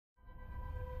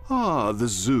Ah, the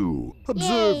zoo.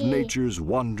 Observe Yay. nature's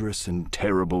wondrous and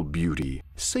terrible beauty,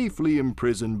 safely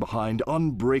imprisoned behind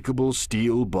unbreakable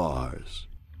steel bars.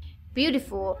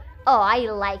 Beautiful. Oh, I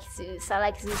like zoos. I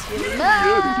like zoos really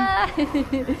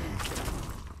much.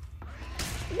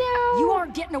 No. You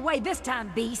aren't getting away this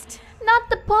time, beast. Not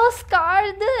the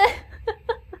postcard.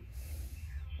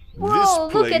 Whoa,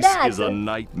 This look at place that. is a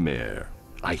nightmare.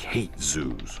 I hate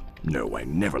zoos. No, I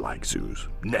never like zoos.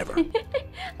 Never. The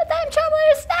time traveler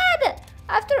is dead.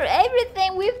 After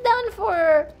everything we've done for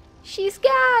her, she's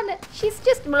gone. She's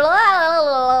just blah, blah,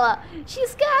 blah.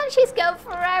 She's gone. She's gone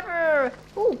forever.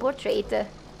 Ooh, portrait.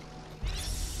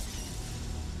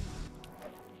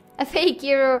 A fake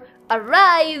hero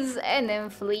arrives and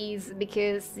then flees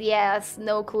because he has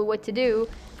no clue what to do.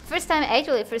 First time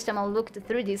I looked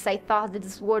through this, I thought that the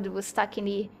sword was stuck in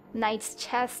the knight's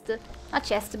chest. Not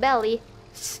chest, belly.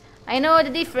 I know the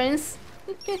difference.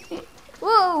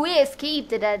 Whoa, we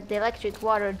escaped the electric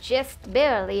water just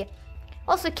barely.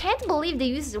 Also, can't believe they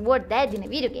used the word dead in a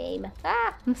video game.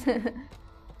 Ah!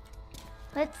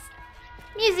 Let's...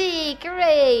 Music!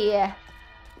 Hooray!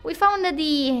 We found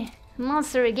the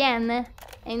monster again.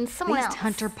 And someone Beast else.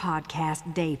 Hunter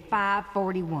Podcast, day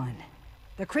 541.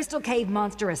 The Crystal Cave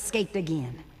monster escaped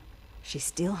again. She's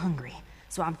still hungry,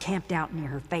 so I'm camped out near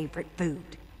her favorite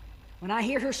food. When I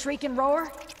hear her shriek and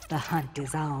roar, the hunt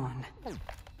is on.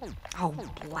 Oh,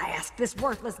 blast! This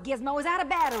worthless gizmo is out of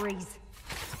batteries.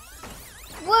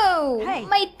 Whoa! Hey,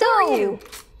 my who are toe! you?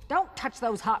 Don't touch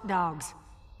those hot dogs.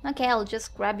 Okay, I'll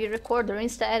just grab your recorder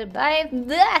instead. Bye.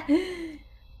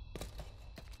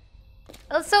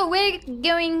 Also, we're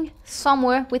going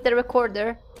somewhere with the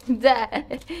recorder. We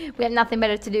have nothing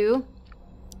better to do.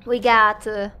 We got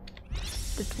the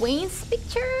twins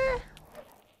picture.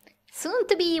 Soon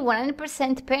to be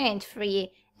 100% parent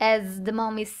free, as the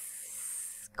mom is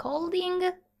scolding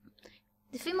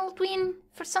the female twin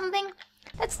for something.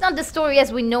 That's not the story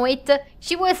as we know it.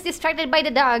 She was distracted by the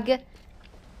dog.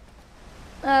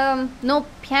 No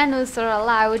pianos are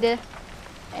allowed.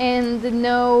 And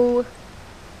no...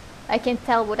 I can't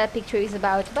tell what that picture is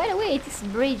about. By the way, this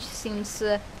bridge seems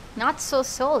not so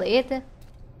solid.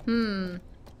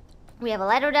 We have a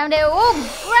ladder down there. Oh,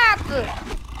 crap!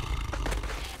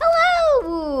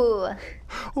 Hello!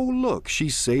 Oh, look,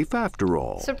 she's safe after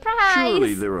all. Surprise!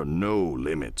 Surely there are no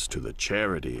limits to the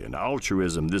charity and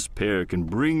altruism this pair can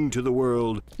bring to the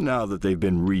world now that they've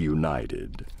been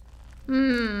reunited.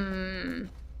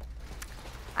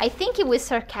 I think it was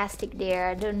sarcastic there,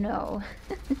 I don't know.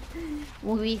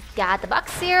 We've got a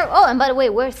box here. Oh, and by the way,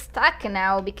 we're stuck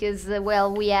now because,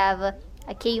 well, we have a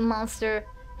cave monster,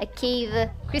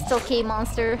 crystal cave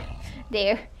monster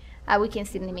there. We can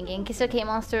see the name again. Crystal cave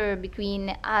monster between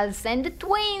us and the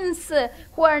twins,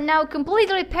 who are now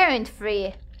completely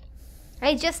parent-free.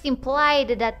 I just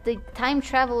implied that the time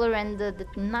traveler and the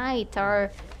knight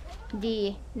are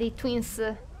the twins'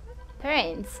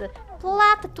 parents.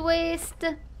 Plot twist.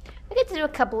 We get to do a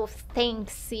couple of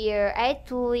things here.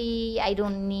 Actually, I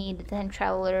don't need the time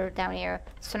traveler down here,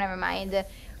 so never mind.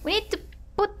 We need to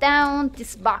put down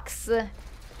this box,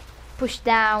 push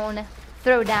down,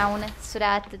 throw down, so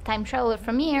that the time traveler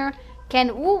from here can...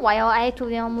 Ooh, I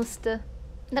actually almost...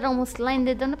 that almost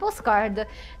landed on the postcard.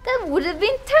 That would have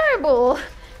been terrible.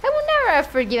 I would never have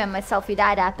forgiven myself if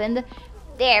that happened.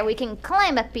 There, we can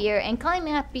climb up here, and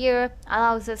climbing up here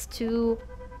allows us to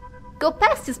go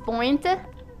past this point.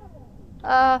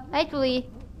 Actually,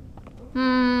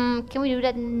 can we do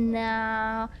that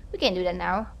now? We can do that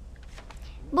now.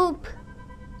 Boop.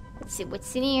 Let's see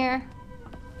what's in here.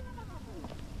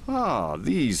 Ah,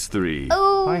 these three.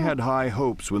 Oh. I had high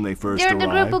hopes when they first They're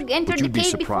arrived, the group who entered but you'd the be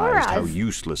cave before surprised how us.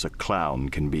 useless a clown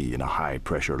can be in a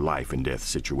high-pressure life-and-death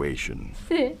situation.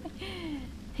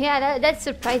 Yeah, that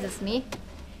surprises me.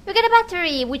 We got a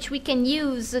battery which we can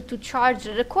use to charge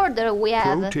the recorder we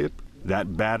have. Pro tip,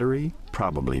 that battery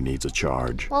probably needs a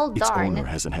charge. Well, Its darn. owner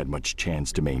hasn't had much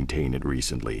chance to maintain it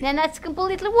recently. Then that's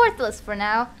completely worthless for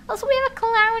now. Also, we have a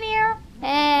clown here.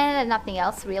 And nothing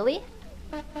else, really.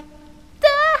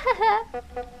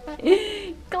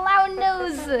 Clown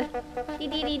nose!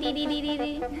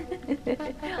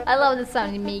 I love the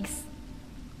sound it makes.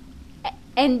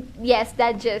 And yes,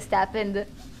 that just happened.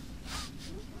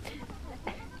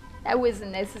 That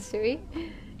wasn't necessary.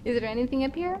 Is there anything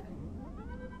up here?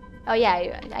 Oh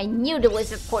yeah, I knew there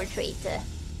was a portrait.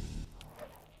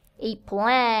 A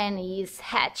plan is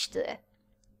hatched.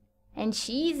 And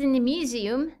she's in the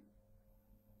museum.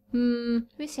 Do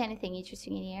we see anything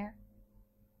interesting in here?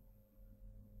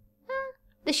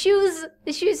 The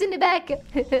shoes in the back.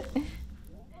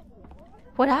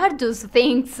 What are those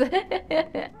things?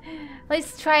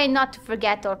 let's try not to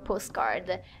forget our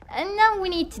postcard. And now we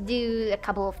need to do a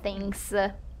couple of things.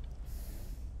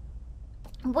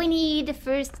 We need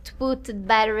first to put the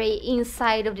battery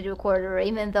inside of the recorder,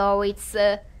 even though it's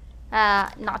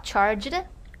not charged.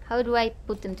 How do I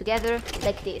put them together?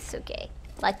 Like this, okay.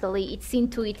 Luckily, it's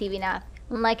intuitive enough,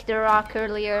 unlike the rock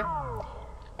earlier.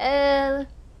 And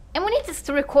we need just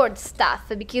to record stuff,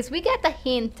 because we got a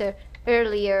hint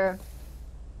earlier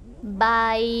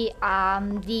by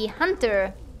the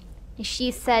hunter.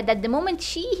 She said that the moment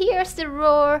she hears the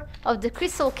roar of the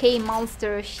Crystal Cave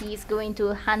monster, she's going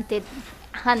to hunt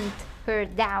her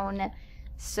down.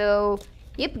 So,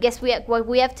 yep, guess what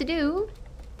we have to do.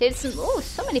 There's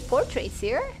so many portraits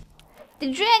here.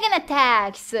 The dragon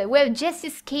attacks! We have just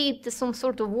escaped some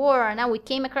sort of war, now we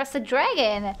came across a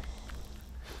dragon.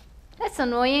 That's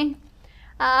annoying.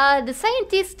 The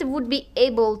scientist would be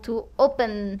able to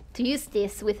use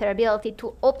this with her ability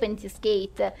to open this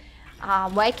gate.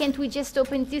 Why can't we just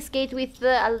open this gate with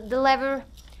the lever?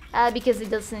 Because it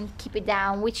doesn't keep it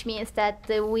down, which means that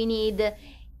we need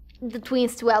the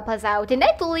twins to help us out. And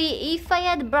actually, if I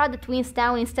had brought the twins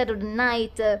down instead of the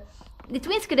knight, the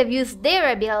twins could have used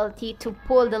their ability to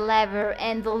pull the lever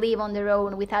and leave on their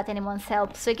own without anyone's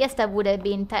help. So I guess that would have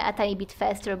been a tiny bit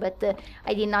faster, but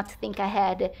I did not think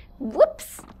ahead.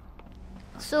 Whoops!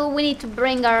 So we need to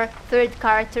bring our third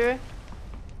characters.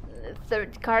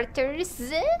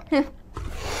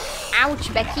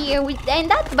 Ouch, back here. And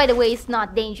that, by the way, is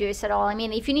not dangerous at all. I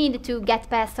mean, if you need to get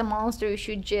past a monster, you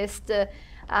should just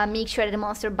make sure that the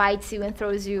monster bites you and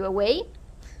throws you away.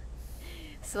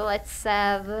 So let's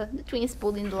have the twins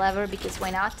pulling the lever, because why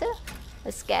not?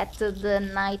 Let's get the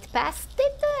knight past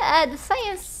it.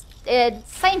 The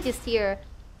scientist here.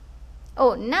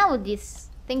 Oh, now this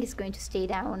thing is going to stay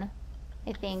down,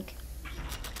 I think.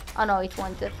 Oh no, it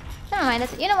won't. Never mind.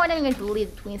 You know what? I'm going to leave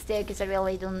the twins there, because I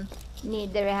really don't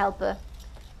need their help. The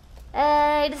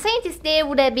scientist there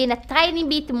would have been a tiny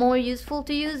bit more useful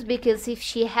to use, because if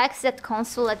she hacks that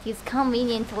console that is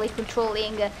conveniently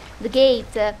controlling the gate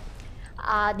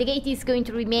is going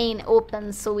to remain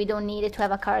open, so we don't need to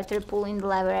have a character pulling the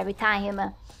lever every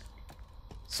time.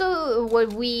 So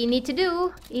what we need to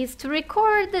do is to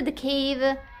record the cave,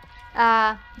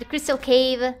 the Crystal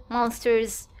Cave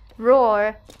monster's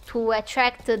roar to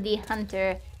attract the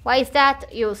hunter. Why is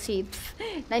that? You'll see.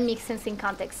 That makes sense in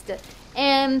context.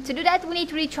 And to do that, we need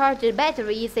to recharge the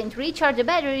batteries, and to recharge the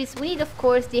batteries, we need, of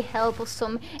course, the help of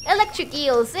some electric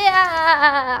eels.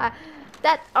 Yeah!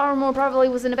 That armor probably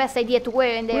wasn't the best idea to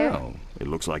wear in there. Well, it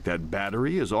looks like that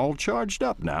battery is all charged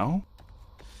up now.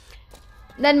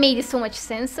 That made so much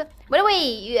sense. By the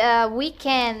way, we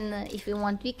can, if we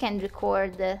want, we can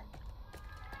record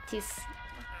this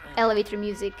elevator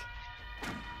music.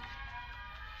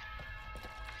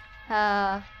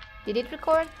 Did it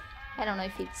record? I don't know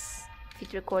if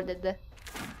it recorded.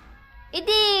 It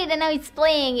did, and now it's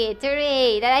playing it.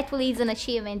 Hooray! That actually is an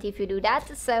achievement if you do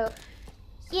that. So,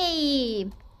 yay!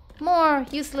 More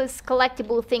useless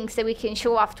collectible things that we can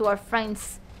show off to our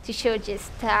friends to show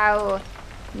just how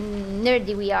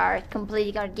nerdy we are,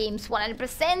 completing our games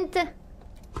 100%.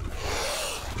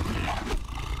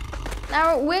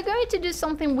 Now we're going to do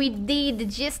something we did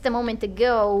just a moment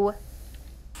ago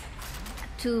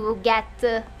to get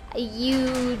a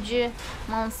huge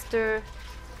monster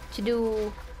to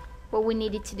do what we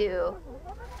needed to do.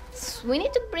 So we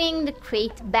need to bring the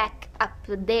crate back up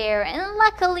there, and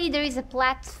luckily there is a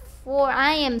platform.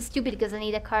 I am stupid because I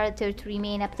need a character to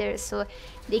remain up there so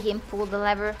they can pull the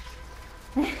lever.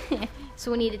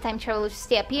 So we need a time traveler to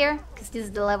stay up here, because this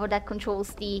is the lever that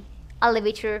controls the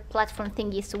elevator platform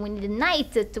thingy, so we need a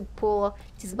knight to pull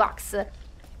this box.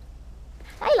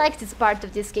 I like this part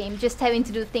of this game, just having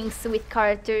to do things with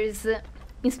characters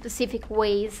in specific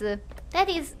ways. That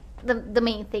is the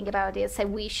main thing about this. I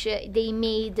wish they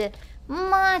made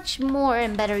much more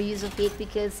and better use of it,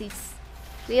 because it's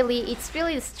really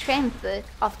the strength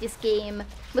of this game.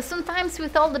 But sometimes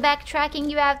with all the backtracking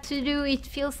you have to do, it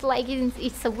feels like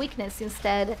it's a weakness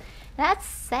instead. That's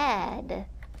sad.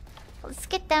 Let's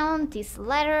get down this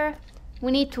ladder.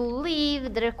 We need to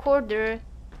leave the recorder.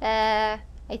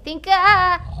 I think...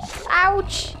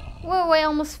 ouch! Whoa, I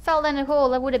almost fell down a hole.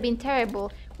 That would have been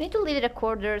terrible. We need to leave the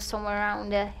recorder somewhere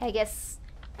around, I guess.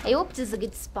 I hope this is a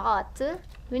good spot.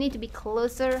 We need to be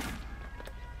closer.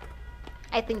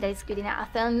 I think that is good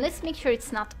enough. And let's make sure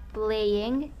it's not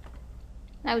playing.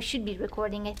 Now it should be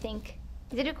recording, I think.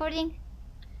 Is it recording?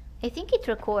 I think it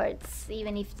records,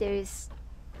 even if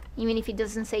it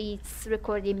doesn't say it's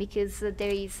recording, because there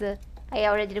is... I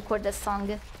already recorded a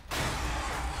song.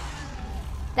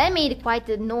 That made quite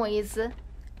a noise.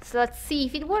 So let's see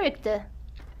if it worked.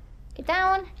 Get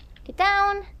down. Get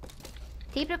down.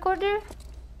 Tape recorder.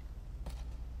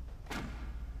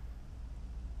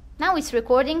 Now it's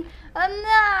recording. Oh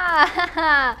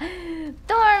no!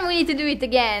 Darn, we need to do it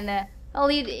again. Oh,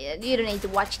 you don't need to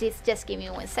watch this. Just give me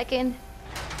 1 second.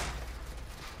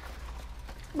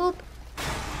 Boop.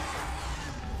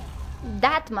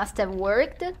 That must have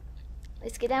worked.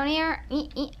 Let's get down here.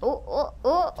 Oh.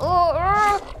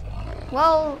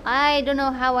 Well, I don't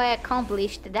know how I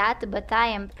accomplished that, but I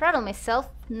am proud of myself.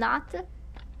 Not.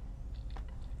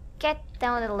 Get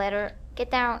down the ladder.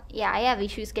 Get down. Yeah, I have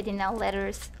issues getting down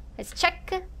ladders. Let's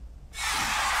check.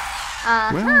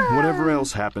 Well, whatever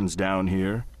else happens down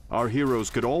here, our heroes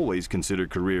could always consider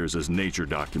careers as nature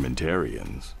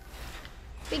documentarians.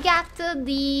 We got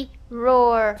the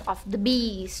roar of the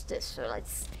beast, so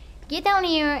let's get down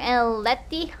here and let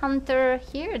the hunter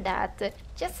hear that.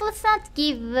 Just let's not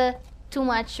give too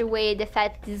much away the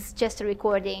fact it's just a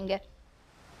recording.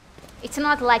 It's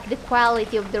not like the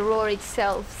quality of the roar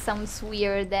itself sounds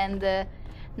weird and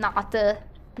not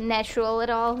natural at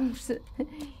all.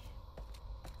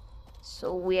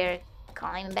 So we're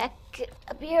climbing back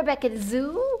up here, back at the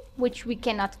zoo, which we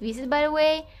cannot visit, by the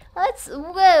way. Let's...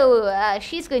 Whoa!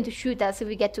 She's going to shoot us if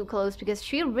we get too close, because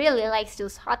she really likes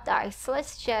those hot dogs. So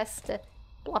let's just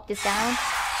plop this down.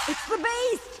 It's the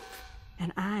beast!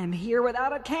 And I am here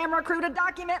without a camera crew to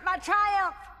document my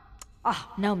triumph!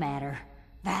 Oh, no matter.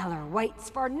 Valor waits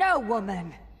for no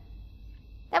woman!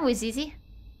 That was easy.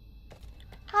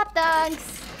 Hot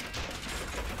dogs!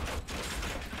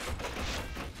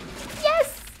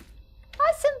 Yes!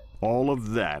 Awesome! All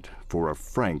of that for a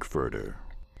frankfurter.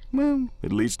 Well,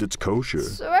 at least it's kosher.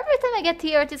 So every time I get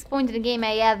here at this point in the game,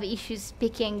 I have issues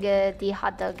picking the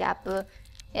hot dog up.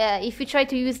 If you try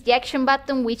to use the action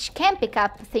button, which can pick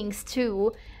up things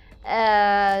too,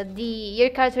 your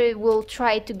character will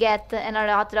try to get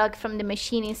another hot dog from the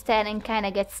machine instead and kind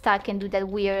of get stuck and do that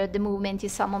weird movement you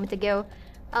saw a moment ago.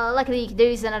 Luckily, there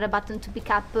is another button to pick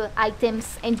up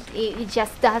items, and it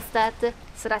just does that,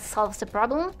 so that solves the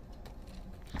problem.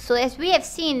 So as we have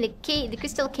seen, the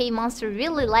Crystal Cave monster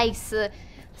really likes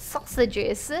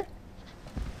sausages.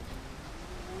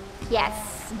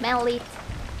 Yes, smell it.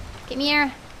 Come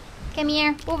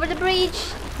here, over the bridge.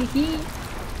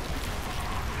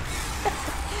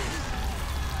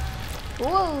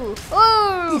 Whoa!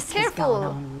 Oh, this careful!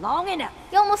 Has gone on long enough.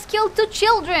 You almost killed 2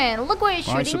 children. Look where you're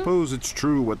shooting. I suppose it's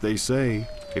true what they say.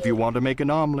 If you want to make an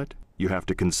omelet, you have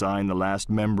to consign the last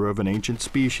member of an ancient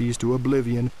species to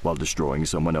oblivion while destroying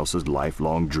someone else's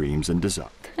lifelong dreams and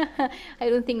desires. I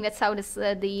don't think that's how the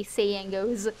saying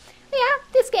goes. Yeah,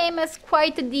 this game has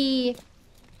quite the...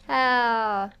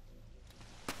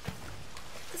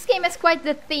 this game has quite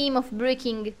the theme of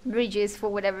breaking bridges for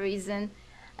whatever reason.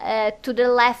 To the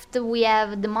left we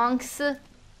have the monks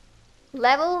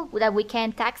level that we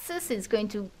can't access. It's going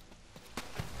to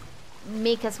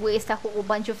make us waste a whole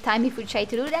bunch of time if we try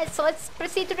to do that, so let's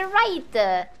proceed to the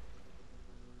right.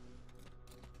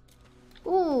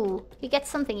 Ooh, we get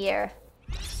something here.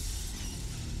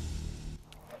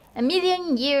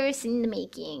 1,000,000 years in the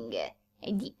making.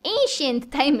 And the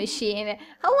ancient time machine.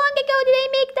 How long ago did they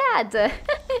make that?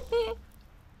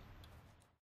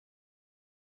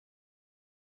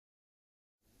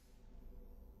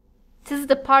 This is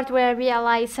the part where I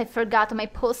realize I forgot my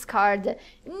postcard.